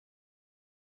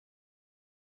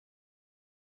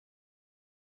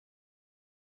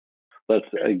let's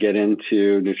get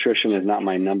into nutrition. Is not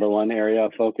my number one area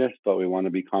of focus, but we want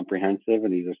to be comprehensive,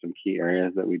 and these are some key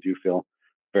areas that we do feel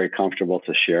very comfortable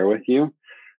to share with you.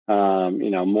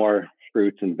 More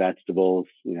fruits and vegetables,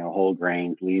 whole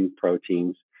grains, lean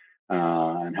proteins,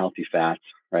 and healthy fats,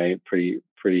 right? Pretty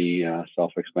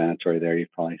self-explanatory there.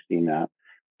 You've probably seen that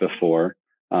before.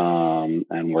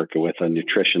 And working with a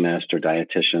nutritionist or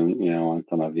dietitian, on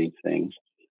some of these things.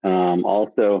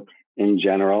 Also, in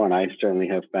general, and I certainly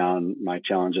have found my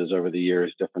challenges over the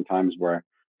years, different times where,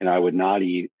 I would not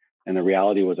eat. And the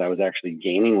reality was I was actually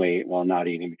gaining weight while not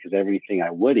eating, because everything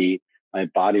I would eat, my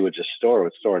body would just store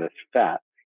it as fat.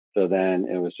 So then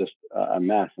it was just a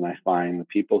mess. And I find the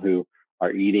people who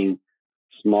are eating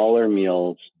smaller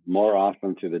meals more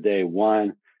often through the day,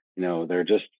 one, they're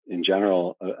just in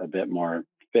general a bit more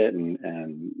fit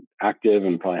and active,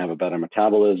 and probably have a better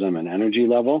metabolism and energy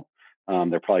level.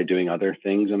 They're probably doing other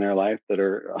things in their life that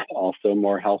are also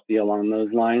more healthy along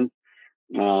those lines.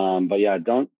 But yeah,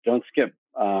 don't skip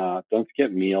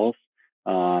meals.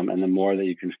 And the more that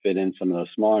you can fit in some of those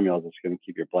smaller meals, it's going to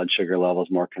keep your blood sugar levels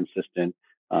more consistent,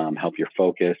 help your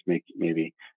focus, make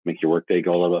your workday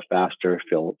go a little bit faster,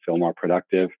 feel more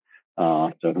productive.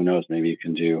 So who knows, maybe you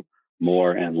can do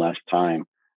more and less time,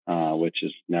 which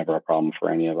is never a problem for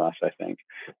any of us, I think.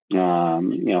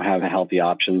 Have healthy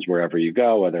options wherever you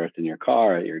go, whether it's in your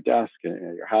car, at your desk, at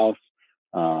your house.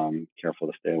 Careful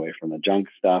to stay away from the junk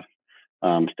stuff.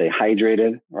 Stay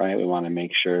hydrated, right? We want to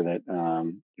make sure that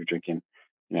you're drinking,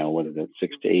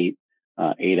 6 to 8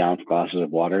 8-ounce glasses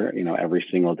of water, every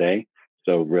single day.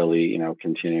 So really,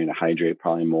 continuing to hydrate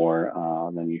probably more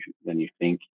than you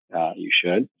think you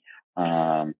should.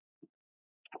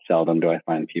 Seldom do I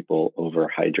find people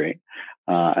overhydrate.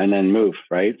 And then move,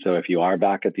 right? So if you are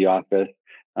back at the office,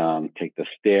 take the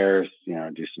stairs,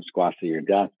 do some squats at your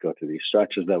desk, go through these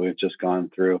stretches that we've just gone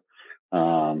through.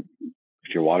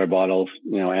 If your water bottle's,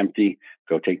 empty,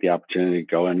 go take the opportunity,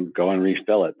 go and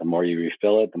refill it. The more you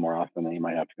refill it, the more often that you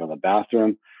might have to go to the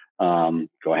bathroom.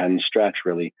 Go ahead and stretch,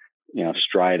 really,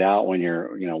 stride out when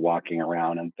you're, walking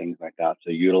around and things like that. So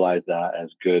utilize that as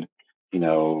good,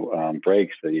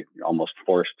 breaks that you're almost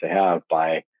forced to have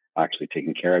by actually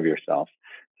taking care of yourself.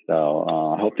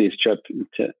 So I hope these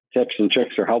tips and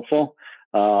tricks are helpful.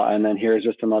 And then here's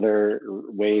just some other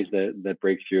ways that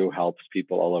BreakThrough helps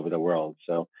people all over the world.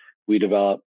 So we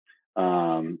develop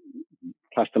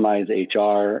customized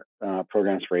HR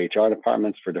programs for HR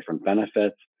departments for different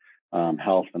benefits,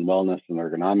 health and wellness and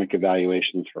ergonomic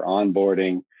evaluations for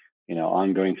onboarding,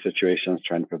 ongoing situations,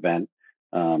 trying to prevent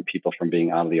people from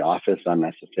being out of the office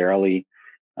unnecessarily,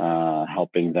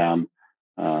 helping them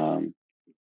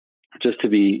just to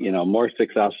be, more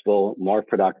successful, more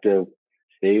productive,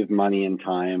 save money and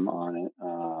time on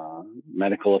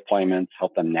medical appointments,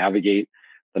 help them navigate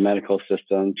the medical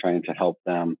system, trying to help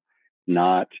them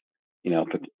not,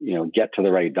 get to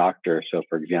the right doctor. So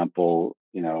for example,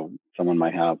 someone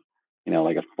might have,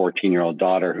 like a 14-year-old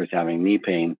daughter who's having knee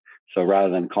pain. So rather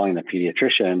than calling the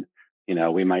pediatrician,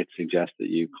 we might suggest that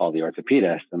you call the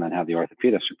orthopedist and then have the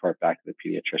orthopedist report back to the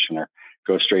pediatrician, or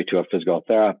go straight to a physical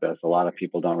therapist. A lot of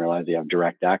people don't realize they have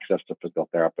direct access to physical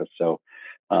therapists. So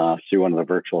through one of the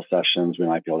virtual sessions, we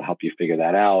might be able to help you figure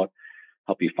that out,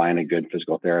 help you find a good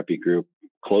physical therapy group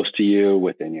close to you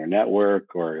within your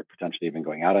network, or potentially even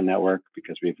going out of network,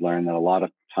 because we've learned that a lot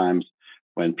of times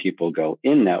when people go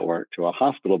in network to a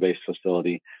hospital-based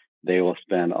facility, they will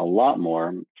spend a lot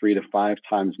more, 3 to 5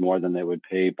 times more than they would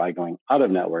pay by going out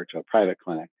of network to a private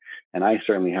clinic. And I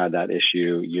certainly had that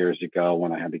issue years ago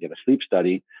when I had to get a sleep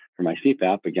study for my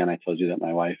CPAP. Again, I told you that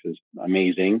my wife is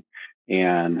amazing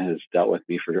and has dealt with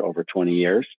me for over 20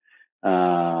 years.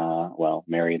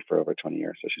 Married for over 20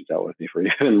 years, so she's dealt with me for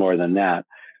even more than that.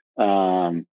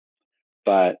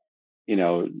 But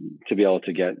to be able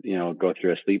to get, go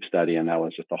through a sleep study, and that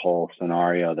was just a whole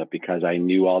scenario that, because I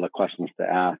knew all the questions to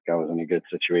ask, I was in a good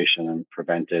situation and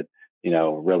prevented,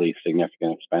 really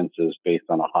significant expenses based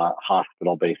on a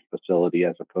hospital-based facility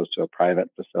as opposed to a private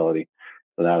facility.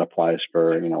 So that applies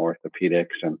for,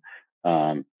 orthopedics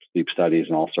and sleep studies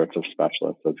and all sorts of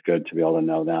specialists. So it's good to be able to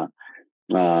know that.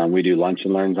 We do lunch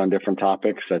and learns on different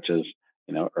topics such as,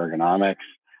 ergonomics,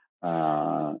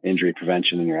 injury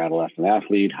prevention in your adolescent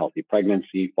athlete, healthy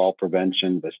pregnancy, fall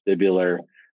prevention, vestibular,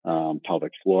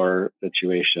 pelvic floor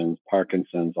situations,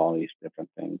 Parkinson's, all these different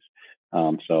things.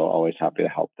 So always happy to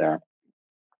help there.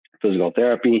 Physical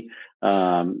therapy.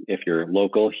 If you're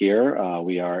local here,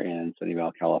 we are in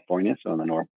Sunnyvale, California, so in the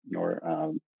north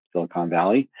Silicon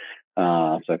Valley.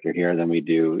 So if you're here, then we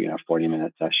do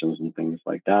 40-minute sessions and things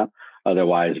like that.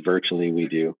 Otherwise, virtually, we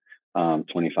do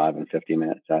 25 and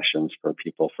 50-minute sessions for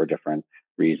people for different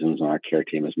reasons. And our care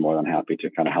team is more than happy to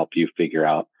kind of help you figure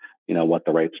out, what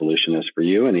the right solution is for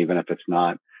you. And even if it's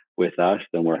not with us,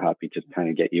 then we're happy to kind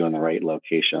of get you in the right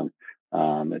location.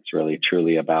 It's really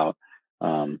truly about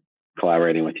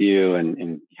collaborating with you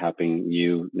and helping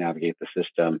you navigate the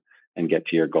system and get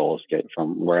to your goals, get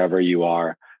from wherever you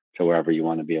are to wherever you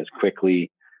want to be as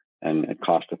quickly and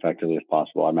cost effectively as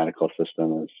possible. Our medical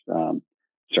system is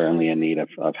certainly in need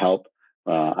of help.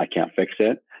 I can't fix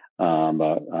it,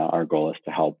 but our goal is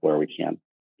to help where we can.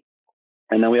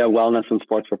 And then we have wellness and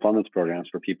sports performance programs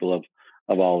for people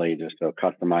of all ages. So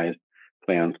customized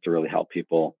plans to really help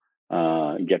people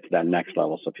get to that next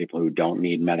level. So people who don't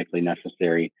need medically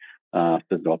necessary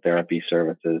physical therapy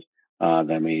services,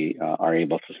 then we are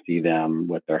able to see them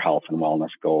with their health and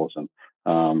wellness goals.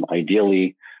 And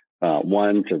ideally,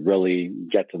 one, to really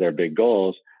get to their big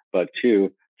goals, but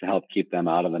two, to help keep them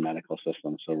out of the medical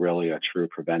system. So really a true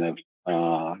preventive,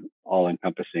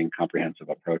 all-encompassing, comprehensive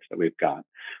approach that we've got.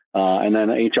 And then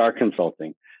HR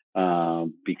consulting.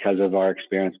 Because of our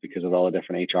experience, because of all the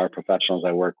different HR professionals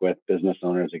I work with, business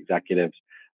owners, executives,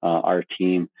 our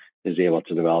team is able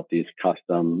to develop these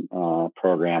custom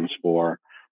programs for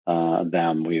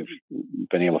them. We've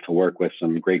been able to work with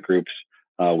some great groups.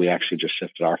 We actually just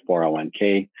shifted our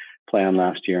 401k plan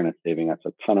last year, and it's saving us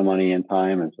a ton of money and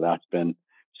time. And so that's been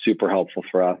super helpful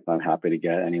for us. I'm happy to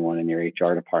get anyone in your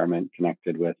HR department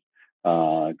connected with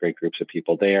great groups of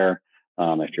people there.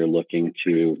 If you're looking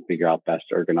to figure out best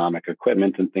ergonomic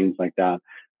equipment and things like that,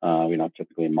 we don't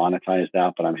typically monetize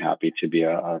that, but I'm happy to be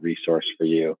a resource for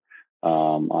you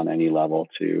on any level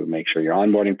to make sure your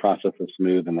onboarding process is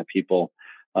smooth and the people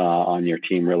on your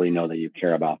team really know that you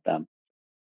care about them.